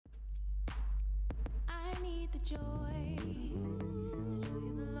need the joy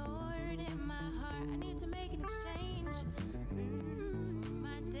of the Lord in my heart. I need to make an exchange.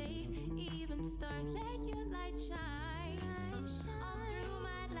 My day even start. Let your light shine all through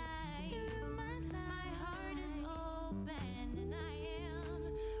my life. My heart is open and I am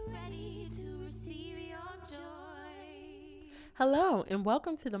ready to receive your joy. Hello and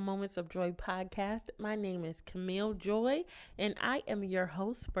welcome to the Moments of Joy podcast. My name is Camille Joy and I am your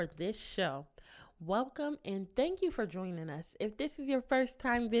host for this show. Welcome and thank you for joining us. If this is your first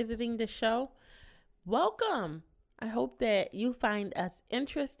time visiting the show, welcome. I hope that you find us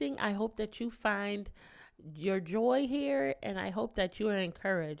interesting. I hope that you find your joy here and I hope that you are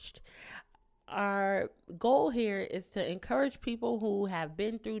encouraged. Our goal here is to encourage people who have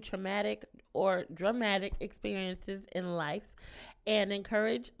been through traumatic or dramatic experiences in life and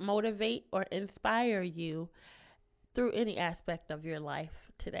encourage, motivate, or inspire you through any aspect of your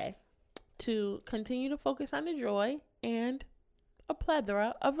life today to continue to focus on the joy and a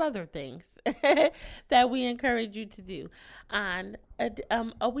plethora of other things that we encourage you to do on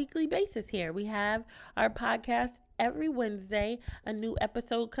a weekly basis here. We have our podcast every Wednesday. A new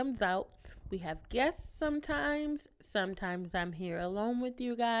episode comes out. We have guests sometimes. Sometimes I'm here alone with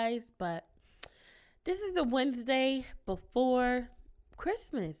you guys, but this is the Wednesday before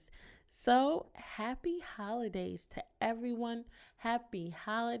Christmas. So happy holidays to everyone. Happy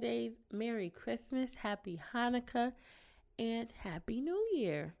holidays. Merry Christmas. Happy Hanukkah. And Happy New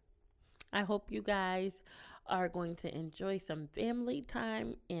Year. I hope you guys are going to enjoy some family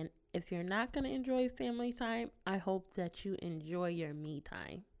time. And if you're not going to enjoy family time, I hope that you enjoy your me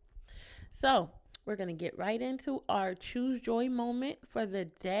time. So we're going to get right into our Choose Joy moment for the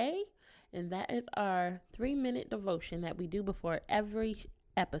day. And that is our 3-minute devotion that we do before every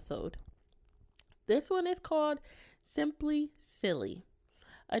episode. This one is called Simply Silly.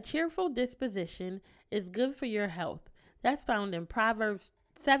 A cheerful disposition is good for your health. That's found in Proverbs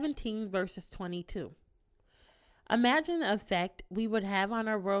 17 verses 22. Imagine the effect we would have on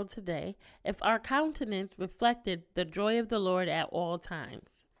our world today if our countenance reflected the joy of the Lord at all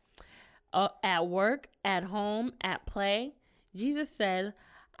times. At work, at home, at play, Jesus said,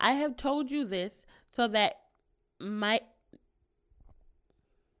 I have told you this so that my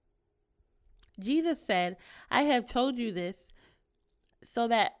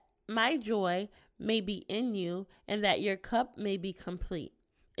joy may be in you and that your cup may be complete.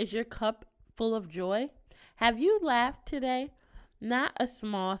 Is your cup full of joy? Have you laughed today? Not a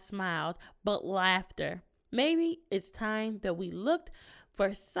small smile, but laughter. Maybe it's time that we looked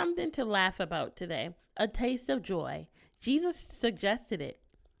for something to laugh about today. A taste of joy. Jesus suggested it.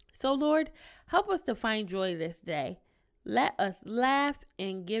 So Lord, help us to find joy this day. Let us laugh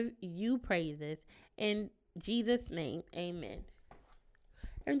and give you praises. In Jesus' name, amen.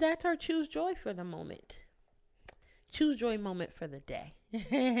 And that's our Choose Joy for the moment. Choose Joy moment for the day.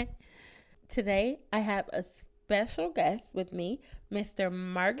 Today, I have a special guest with me, Mr.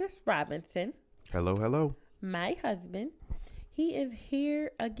 Marcus Robinson. Hello, hello. My husband. He is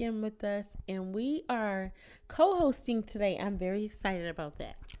here again with us, and we are co-hosting today. I'm very excited about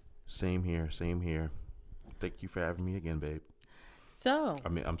that. Same here. Thank you for having me again, babe.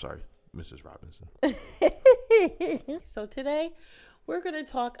 I'm sorry, Mrs. Robinson. So today, we're going to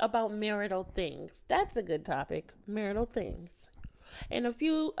talk about marital things. That's a good topic, marital things. And a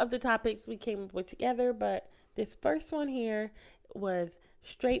few of the topics we came up with together, but this first one here was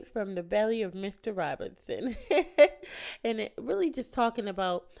straight from the belly of Mr. Robinson. And it really just talking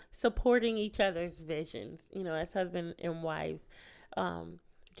about supporting each other's visions, as husband and wives,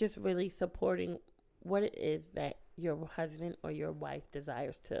 just really supporting what it is that your husband or your wife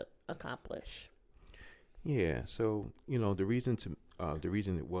desires to accomplish. Yeah. So, the reason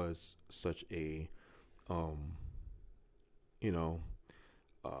it was such a,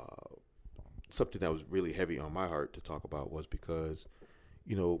 something that was really heavy on my heart to talk about was because,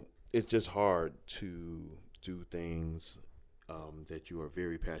 it's just hard to do things that you are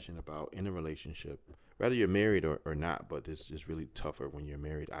very passionate about in a relationship, whether you're married or not, but it's just really tougher when you're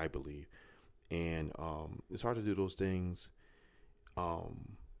married, I believe. And it's hard to do those things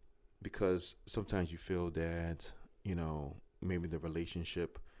because sometimes you feel that, maybe the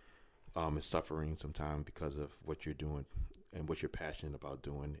relationship is suffering sometimes because of what you're doing and what you're passionate about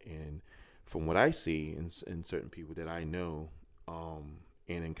doing. And from what I see in certain people that I know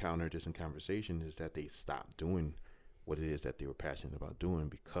and encounter just in conversation is that they stop doing what it is that they were passionate about doing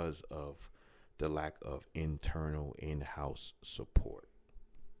because of the lack of internal in-house support.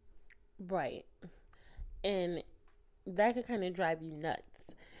 Right. And that could kind of drive you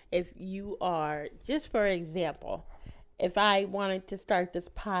nuts. If you are, just for example, if I wanted to start this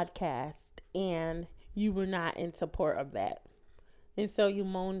podcast and you were not in support of that. And so you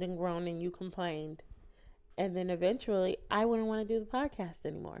moaned and groaned and you complained. And then eventually I wouldn't want to do the podcast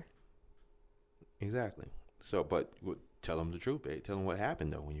anymore. Exactly. So, but tell them the truth, babe. Tell them what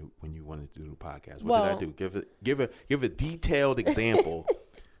happened though when you wanted to do the podcast. What Well, did I do? Give a detailed example.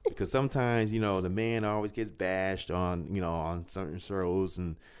 Because sometimes, the man always gets bashed on certain shows,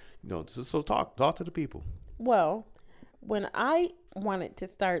 and so talk to the people. Well, when I wanted to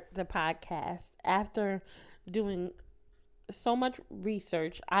start the podcast, after doing so much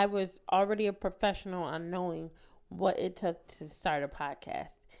research, I was already a professional on knowing what it took to start a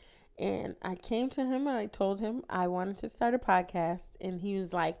podcast. And I came to him and I told him I wanted to start a podcast. And he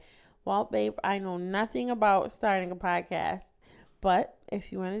was like, well, babe, I know nothing about starting a podcast, but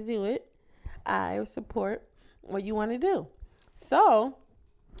if you want to do it, I support what you want to do. So,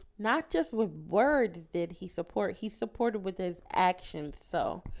 not just with words did he support, he supported with his actions.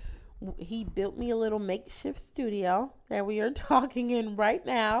 So, he built me a little makeshift studio that we are talking in right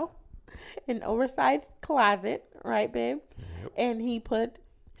now, an oversized closet, right, babe? Yep. And he put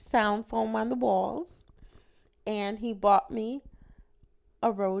sound foam on the walls, and he bought me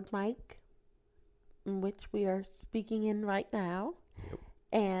a Rode mic, in which we are speaking in right now. Yep.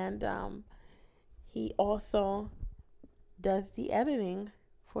 And he also does the editing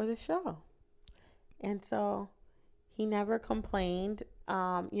for the show. And so he never complained.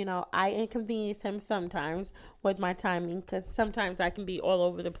 I inconvenience him sometimes with my timing, because sometimes I can be all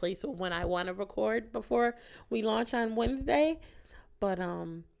over the place when I want to record before we launch on Wednesday. But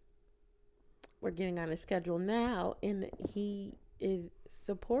we're getting on a schedule now, and he is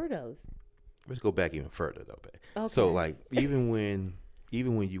supportive. Let's go back even further though, babe. Okay. So like even when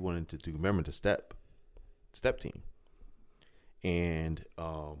you wanted to do, remember the step team, and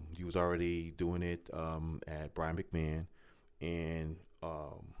you was already doing it at Brian McMahon, and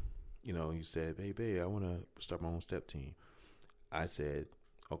you said, hey babe, I want to start my own step team. I said,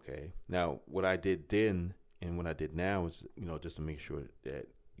 okay. Now what I did then and what I did now is just to make sure that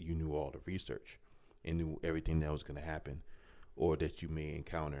you knew all the research and knew everything that was going to happen or that you may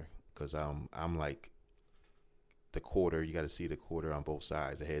encounter, because I'm like the quarter. You got to see the quarter on both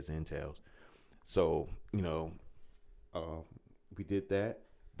sides, the heads and tails. So we did that,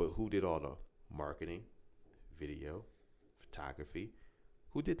 but who did all the marketing, video, photography?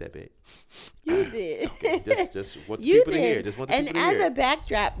 Who did that, babe? You did. Okay, just want the You people did. to hear. Just want the and people to as hear. a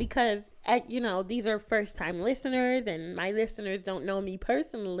backdrop, because these are first time listeners, and my listeners don't know me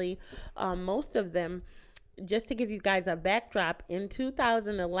personally, most of them. Just to give you guys a backdrop, in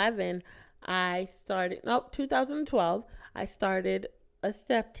 2011, 2012, I started a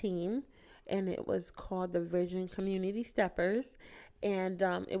step team, and it was called the Vision Community Steppers. And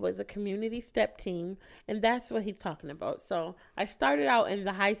it was a community step team, and that's what he's talking about. So I started out in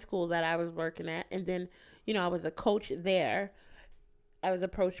the high school that I was working at, and then, I was a coach there. I was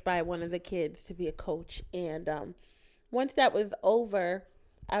approached by one of the kids to be a coach, and once that was over,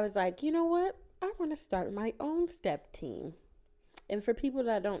 I was like, you know what? I want to start my own step team. And for people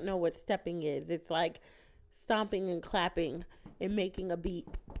that don't know what stepping is, it's like stomping and clapping and making a beat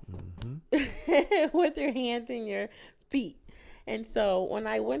with your hands and your feet. And so when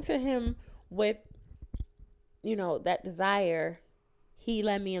I went to him with, that desire, he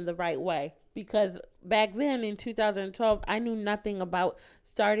led me in the right way. Because back then in 2012, I knew nothing about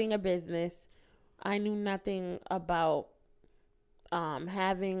starting a business. I knew nothing about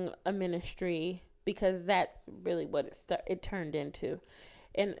having a ministry, because that's really what it turned into.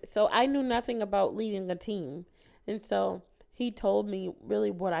 And so I knew nothing about leading a team. And so he told me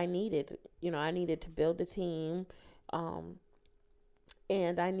really what I needed. I needed to build a team.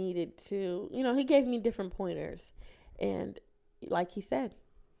 And I needed to, he gave me different pointers. And like he said,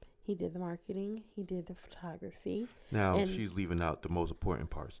 he did the marketing, he did the photography. Now, she's leaving out the most important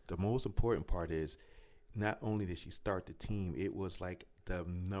parts. The most important part is not only did she start the team, it was like the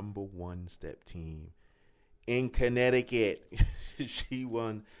 #1 step team in Connecticut. She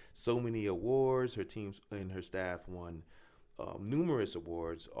won so many awards. Her teams and her staff won numerous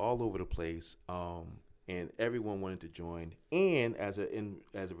awards all over the place. And everyone wanted to join. And as a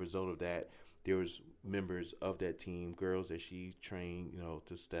result of that, there was members of that team, girls that she trained,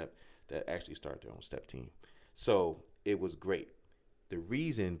 to step, that actually started their own step team. So it was great. The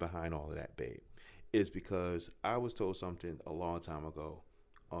reason behind all of that, babe, is because I was told something a long time ago,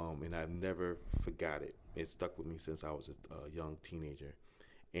 and I've never forgot it. It stuck with me since I was a young teenager.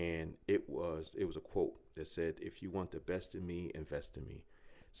 And it was a quote that said, "If you want the best in me, invest in me."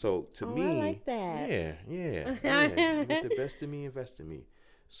 So to me, I like that. Yeah. You want the best in me, invest in me.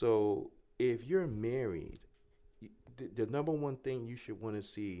 So if you're married, the #1 thing you should want to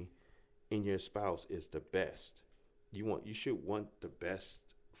see in your spouse is the best. You should want the best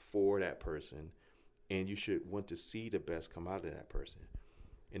for that person, and you should want to see the best come out of that person.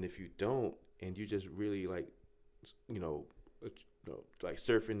 And if you don't, and you just really like, you know, like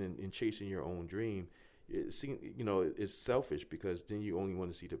surfing and chasing your own dream, it's selfish, because then you only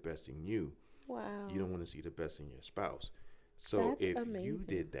want to see the best in you. Wow. You don't want to see the best in your spouse. So That's if amazing. you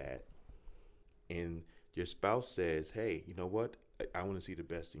did that, and your spouse says, hey, you know what? I want to see the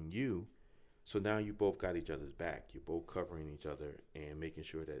best in you. So now you both got each other's back. You're both covering each other and making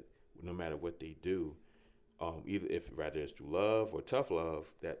sure that no matter what they do, either rather it's through love or tough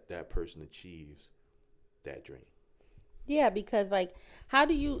love, that person achieves that dream. Yeah, because like, how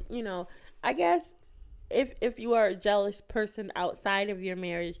do you, I guess if you are a jealous person outside of your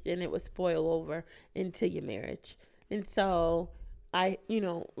marriage, then it would spoil over into your marriage. And so I,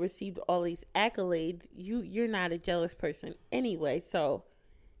 received all these accolades. You're not a jealous person anyway. So,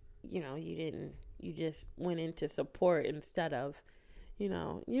 you just went into support instead of,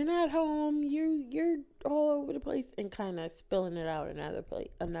 you're not home, you're all over the place, and kind of spilling it out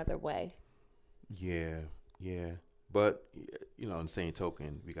another way. Yeah. But, on the same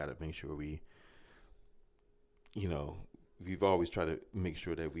token, we got to make sure we've always tried to make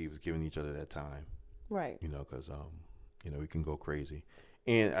sure that we was giving each other that time. Right. Because, we can go crazy.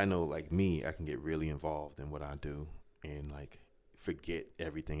 And I know, like me, I can get really involved in what I do and, like, forget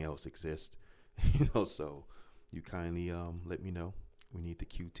everything else exists. So you kindly let me know. We need the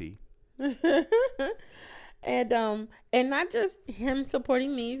QT. And not just him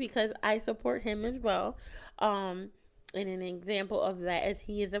supporting me, because I support him as well. And an example of that is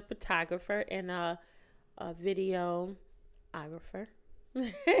he is a photographer and a videographer.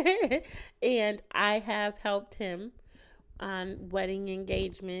 And I have helped him on wedding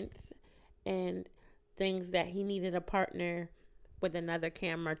engagements and things that he needed a partner with another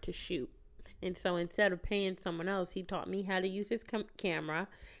camera to shoot. And so instead of paying someone else, he taught me how to use his camera,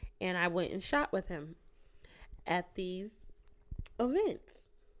 and I went and shot with him at these events.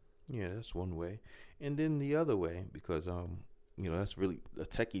 Yeah, that's one way. And then the other way, because that's really the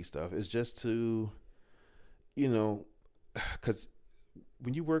techie stuff, is just to, because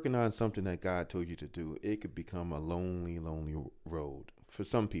when you're working on something that God told you to do, it could become a lonely, lonely road for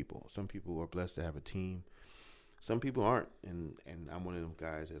some people. Some people are blessed to have a team. Some people aren't, and I'm one of them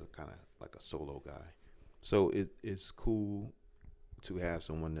guys that are kind of like a solo guy. So it's cool to have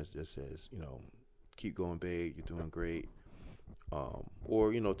someone that just says, keep going, babe, you're doing great.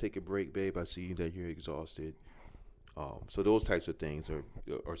 Or, take a break, babe, I see that you're exhausted. So those types of things are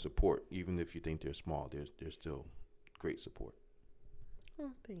support. Even if you think they're small, they're still great support. Oh,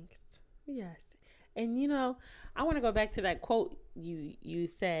 thanks. Yes. And, I want to go back to that quote you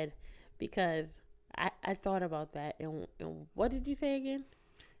said, because I thought about that. And what did you say again?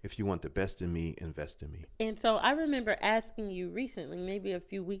 If you want the best in me, invest in me. And so I remember asking you recently, maybe a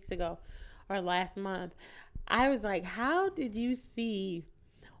few weeks ago or last month, I was like, how did you see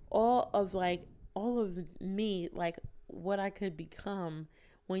all of me, like what I could become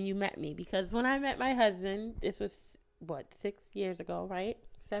when you met me? Because when I met my husband, this was 6 years ago, right?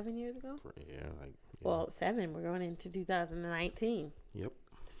 7 years ago? Yeah. Well, 7. We're going into 2019. Yep.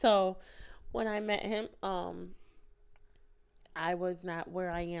 So when I met him, I was not where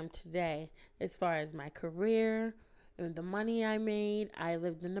I am today as far as my career and the money I made. I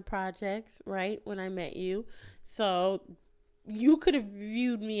lived in the projects, right, when I met you. So you could have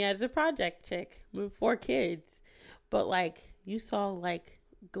viewed me as a project chick with 4 kids. But, you saw,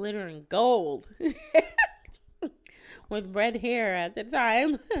 glitter and gold with red hair at the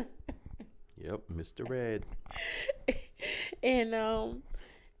time. Yep, Mr. Red.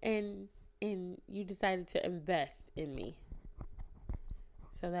 And you decided to invest in me.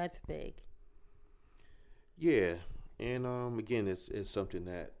 So that's big. Yeah. And again, it's something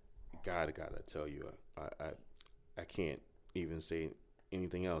that God gotta tell you. I can't even say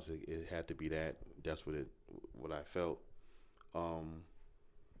anything else. It had to be that. That's what I felt. And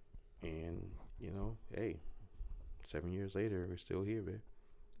hey, 7 years later, we're still here, babe.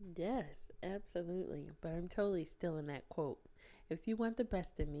 Yes, absolutely. But I'm totally still in that quote. If you want the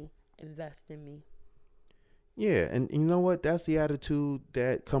best in me, invest in me. Yeah, and you know what? That's the attitude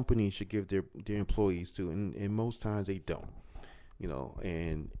that companies should give their employees to, and most times they don't.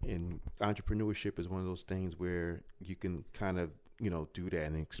 And entrepreneurship is one of those things where you can kind of do that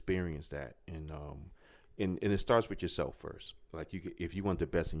and experience that, and it starts with yourself first. If you want the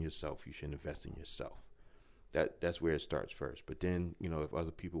best in yourself, you should invest in yourself. That's where it starts first. But then if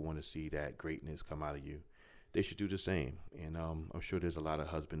other people want to see that greatness come out of you, they should do the same. And I'm sure there's a lot of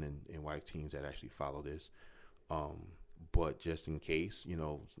husband and wife teams that actually follow this. but just in case,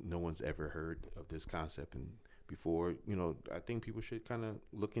 no one's ever heard of this concept and before, I think people should kind of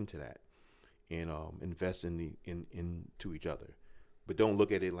look into that and invest into each other. But don't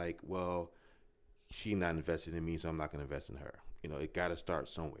look at it like, well, she not invested in me, so I'm not going to invest in her. It got to start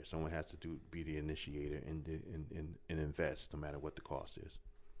somewhere. Someone has to be the initiator and invest, no matter what the cost is.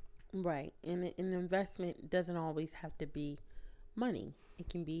 Right. And an investment doesn't always have to be money. It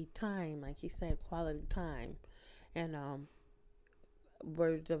can be time, like you said, quality time, and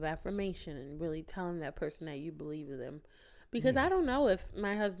words of affirmation, and really telling that person that you believe in them. Because I don't know if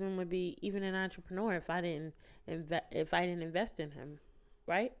my husband would be even an entrepreneur if I didn't invest in him,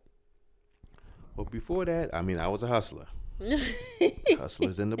 right? Well, before that, I was a hustler.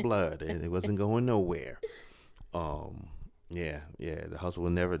 Hustlers in the blood, and it wasn't going nowhere. The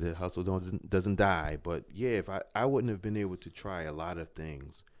hustle doesn't die. But yeah, if I wouldn't have been able to try a lot of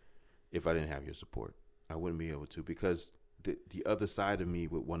things if I didn't have your support. I wouldn't be able to, because the other side of me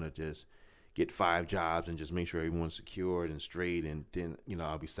would want to just get 5 jobs and just make sure everyone's secured and straight, and then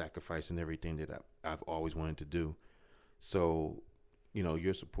I'll be sacrificing everything that I've always wanted to do. So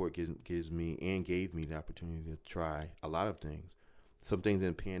your support gives me and gave me the opportunity to try a lot of things. Some things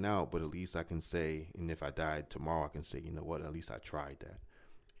didn't pan out, but at least I can say, and if I died tomorrow, I can say, you know what, at least I tried that.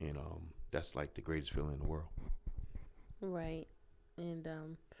 And that's like the greatest feeling in the world. Right. And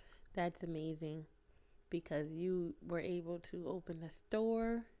that's amazing, because you were able to open a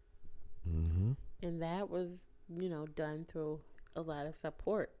store. Mm-hmm. And that was, done through a lot of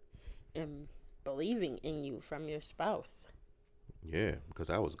support and believing in you from your spouse. Yeah,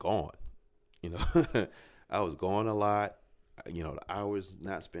 because I was gone. I was gone a lot. The hours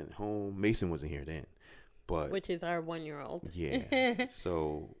not spent home. Mason wasn't here then, but which is our 1-year-old. Yeah.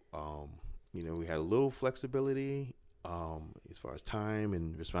 So, we had a little flexibility as far as time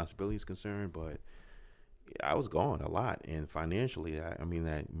and responsibility is concerned, but I was gone a lot, and financially, I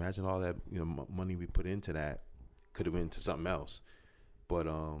imagine all that money we put into that could have went to something else, but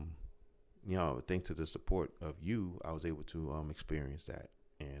thanks to the support of you, I was able to experience that,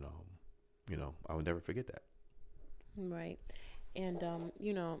 and I would never forget that. Right. And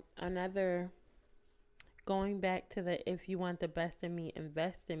another, going back to the, if you want the best in me,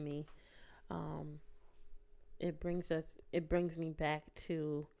 invest in me, it brings me back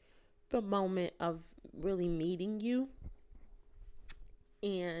to the moment of really meeting you,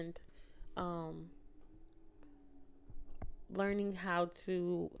 and learning how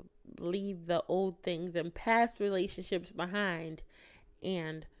to leave the old things and past relationships behind,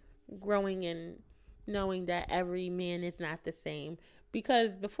 and growing and knowing that every man is not the same.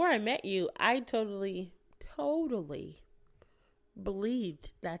 Because before I met you, I totally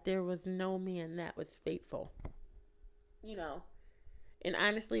believed that there was no man that was faithful. And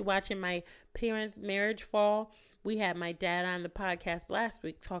honestly, watching my parents' marriage fall, we had my dad on the podcast last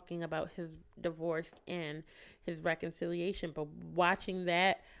week talking about his divorce and his reconciliation. But watching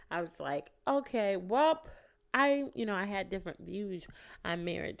that, I was like, okay, well, I had different views on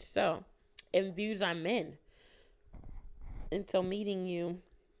marriage. So, and views on men. And so meeting you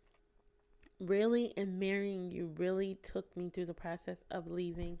really and marrying you really took me through the process of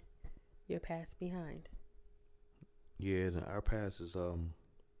leaving your past behind. Yeah, our past is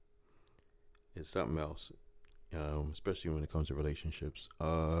something else, especially when it comes to relationships.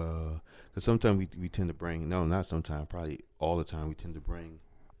 Because sometimes we tend to bring, no, not sometimes, probably all the time, we tend to bring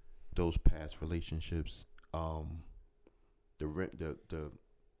those past relationships, the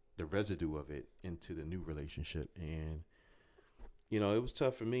residue of it into the new relationship. And it was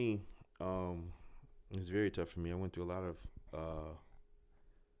tough for me. It was very tough for me. I went through a lot of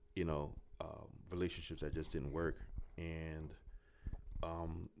relationships that just didn't work, and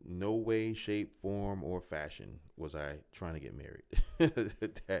no way, shape, form, or fashion was I trying to get married.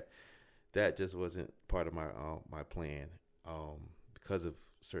 that just wasn't part of my plan, because of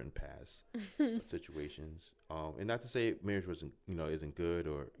certain past situations. And not to say marriage wasn't, isn't good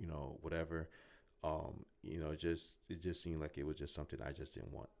or, whatever. It just seemed like it was just something I just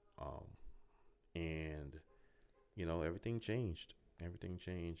didn't want. And everything changed.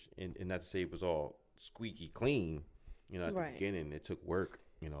 And not to say it was all squeaky clean. At the beginning, it took work.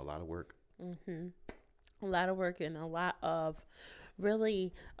 A lot of work. Mm-hmm. A lot of work, and a lot of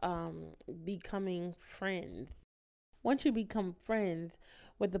really becoming friends. Once you become friends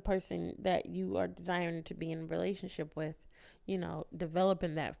with the person that you are desiring to be in a relationship with,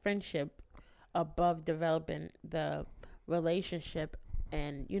 developing that friendship above developing the relationship,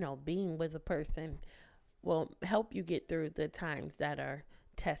 and, being with a person will help you get through the times that are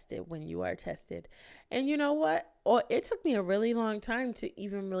tested when you are tested. And you know what? Or it took me a really long time to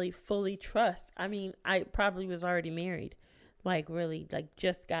even really fully trust. I mean, I probably was already married, like really, like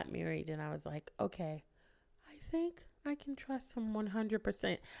just got married, and I was like, okay, I think I can trust him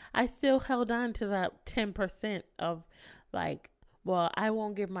 100%. I still held on to that 10% of like, well, I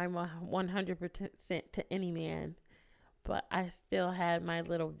won't give my 100% to any man, but I still had my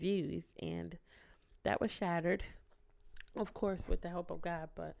little views, and that was shattered, of course, with the help of God.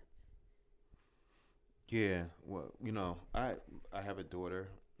 But Yeah, well, I have a daughter,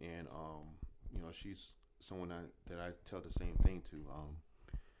 and she's someone that I tell the same thing to.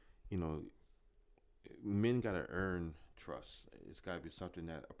 You know, men gotta earn trust. It's gotta be something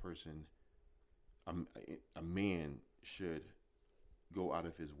that a man should go out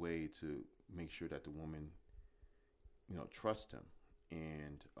of his way to make sure that the woman, trust him.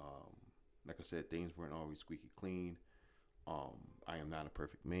 And like I said, things weren't always squeaky clean. I am not a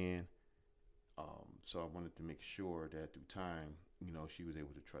perfect man. So I wanted to make sure that through time, she was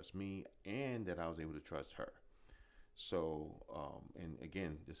able to trust me and that I was able to trust her. So, and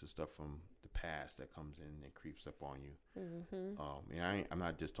again, this is stuff from the past that comes in and creeps up on you. Mm-hmm. And I'm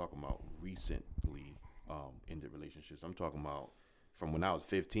not just talking about recently in the relationships. I'm talking about from when I was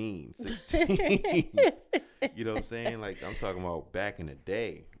 15, 16. You know what I'm saying? Like, I'm talking about back in the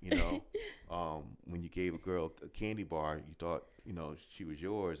day, when you gave a girl a candy bar, you thought, she was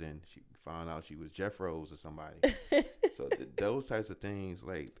yours, and she found out she was Jeff Rose or somebody. So those types of things,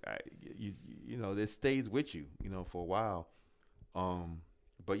 like, this stays with you, for a while.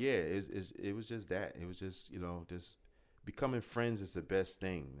 But yeah, it was just that. It was just, just becoming friends is the best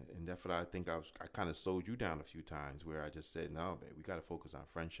thing. And that's what I think I kind of sold you down a few times, where I just said, no, babe, we got to focus on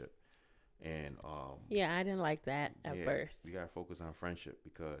friendship. And yeah, I didn't like that at first. We got to focus on friendship,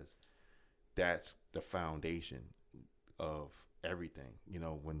 because that's the foundation of everything.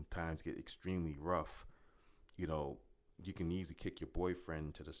 When times get extremely rough, you can easily kick your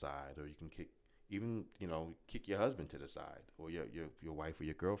boyfriend to the side, or you can kick your husband to the side, or your wife or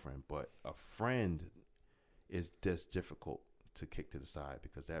your girlfriend. But a friend is just difficult to kick to the side,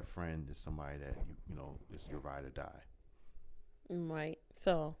 because that friend is somebody that is your ride or die. Right.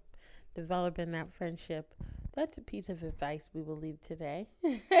 So developing that friendship, that's a piece of advice we will leave today.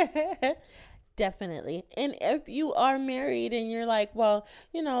 Definitely. And if you are married and you're like, well,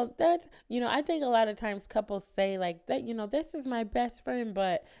 that's, I think a lot of times couples say like that, this is my best friend,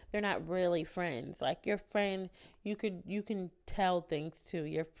 but they're not really friends. Like, your friend, you can tell things to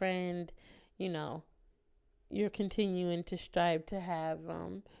your friend, you're continuing to strive to have,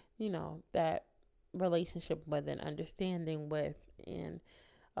 that relationship with and understanding with. And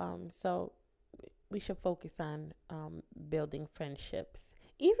so we should focus on building friendships,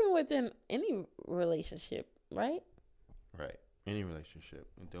 even within any relationship, right? Right. Any relationship.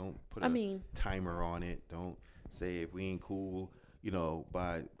 And don't put a timer on it. Don't say, if we ain't cool,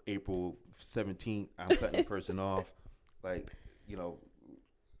 by April 17th, I'm cutting the person off. Like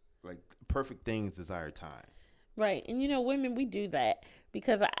perfect things desire time. Right. And women, we do that,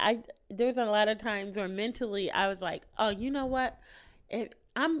 because there's a lot of times where mentally I was like, oh, you know what? If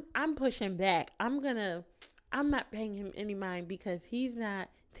I'm pushing back. I'm not paying him any mind, because he's not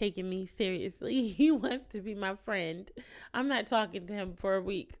taking me seriously. He wants to be my friend. I'm not talking to him for a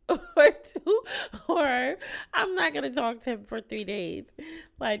week or two, or I'm not going to talk to him for 3 days.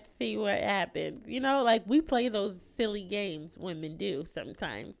 Let's see what happens. Like, we play those silly games women do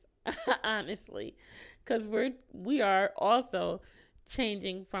sometimes, honestly, because we are also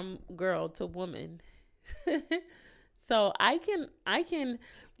changing from girl to woman. So I can,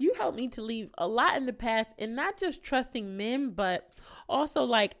 you helped me to leave a lot in the past, and not just trusting men, but also,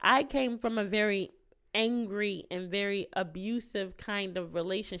 like, I came from a very angry and very abusive kind of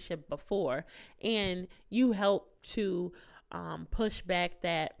relationship before, and you helped to push back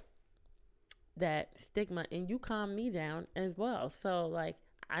that stigma, and you calmed me down as well. So, like,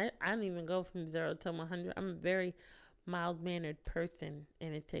 I don't even go from 0 to 100. I'm a very mild-mannered person,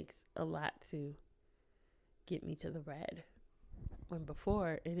 and it takes a lot to get me to the red, when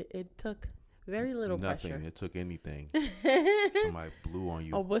before it took very little Nothing. pressure. It took anything. Somebody blew on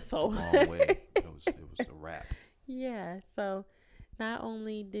you a whistle the wrong way. It was a wrap. Yeah. So not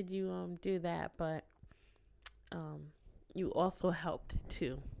only did you do that, but you also helped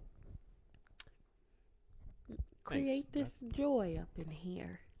to create Thanks. this joy up in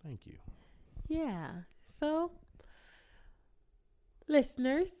here. Thank you. Yeah. So,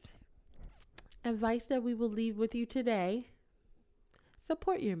 listeners, advice that we will leave with you today: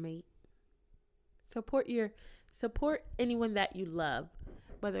 support your mate. Support anyone that you love,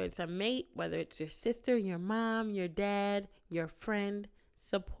 whether it's a mate, whether it's your sister, your mom, your dad, your friend.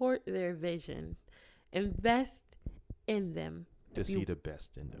 support their vision, invest in them. To see the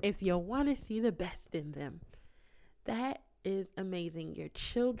best in them. If you want to see the best in them, that is amazing. Your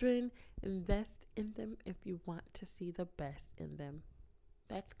children, invest in them if you want to see the best in them.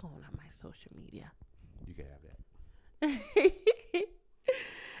 That's going on my social media. You can have that.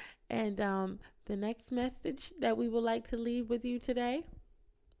 And the next message that we would like to leave with you today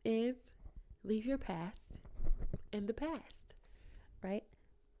is leave your past in the past, right?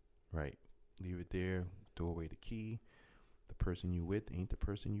 Right. Leave it there. Throw away the key. The person you with ain't the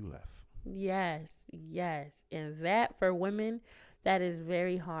person you left. Yes. And that for women, that is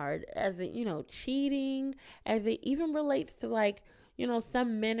very hard. As it, cheating, as it even relates to like,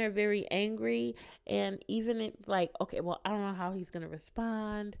 some men are very angry, and even it's like, okay, well, I don't know how he's going to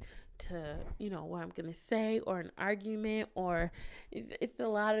respond to, what I'm going to say, or an argument, or it's a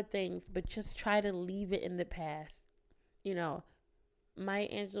lot of things, but just try to leave it in the past. Maya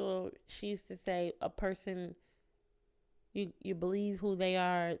Angelou, she used to say, a person, you believe who they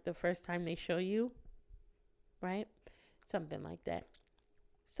are the first time they show you, right? Something like that.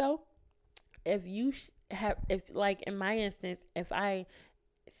 So if you if like in my instance, if I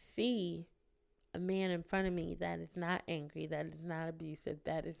see a man in front of me that is not angry, that is not abusive,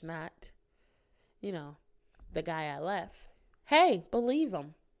 that is not, the guy I left, hey, believe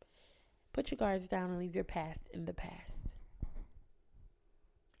him. Put your guards down and leave your past in the past.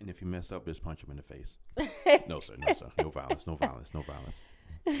 And if you mess up, just punch him in the face. No, sir. No violence.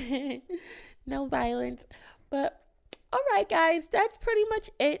 No violence. But, all right, guys, that's pretty much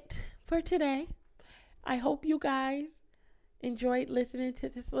it for today. I hope you guys enjoyed listening to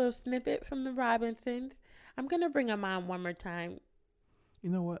this little snippet from the Robinsons. I'm going to bring them on one more time. You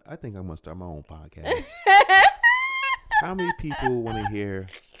know what? I think I'm going to start my own podcast. How many people want to hear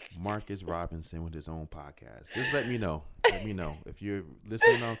Marcus Robinson with his own podcast? Just let me know. If you're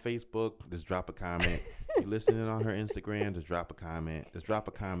listening on Facebook, just drop a comment. If you're listening on her Instagram, just drop a comment.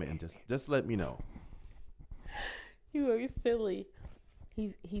 And just let me know. You are silly.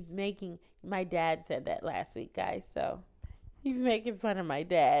 He's making, my dad said that last week, guys, so he's making fun of my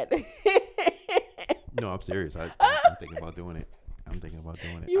dad. No, I'm serious. I'm thinking about doing it.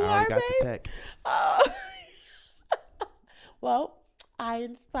 You I already got babe? the tech. Oh. Well, I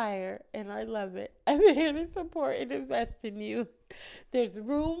inspire and I love it. I'm here to support and invest in you. There's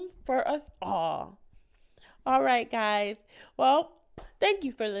room for us all. All right, guys. Well, thank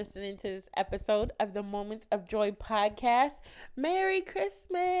you for listening to this episode of the Moments of Joy podcast. Merry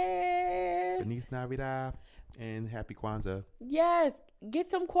Christmas. Feliz Navidad and Happy Kwanzaa. Yes. Get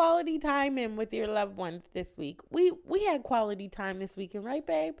some quality time in with your loved ones this week. We had quality time this weekend, right,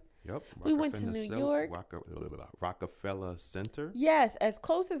 babe? Yep. We went to New York. Rockefeller Center. Yes, as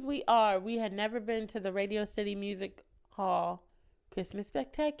close as we are, we had never been to the Radio City Music Hall Christmas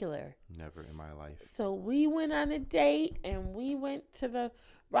Spectacular. Never in my life. So we went on a date and we went to the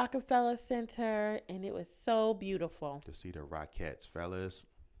Rockefeller Center, and it was so beautiful. To see the Rockettes, fellas.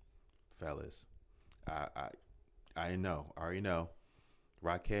 I already know.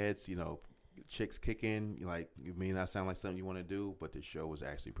 Rockettes, chicks kicking, it may not sound like something you want to do, but the show was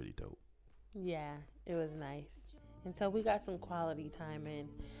actually pretty dope. Yeah, it was nice. And so we got some quality time in.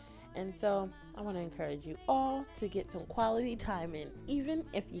 And so I want to encourage you all to get some quality time in, even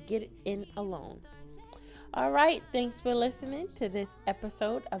if you get it in alone. All right, thanks for listening to this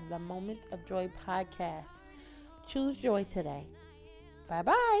episode of the Moments of Joy podcast. Choose joy today.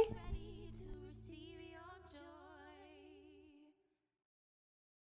 Bye-bye.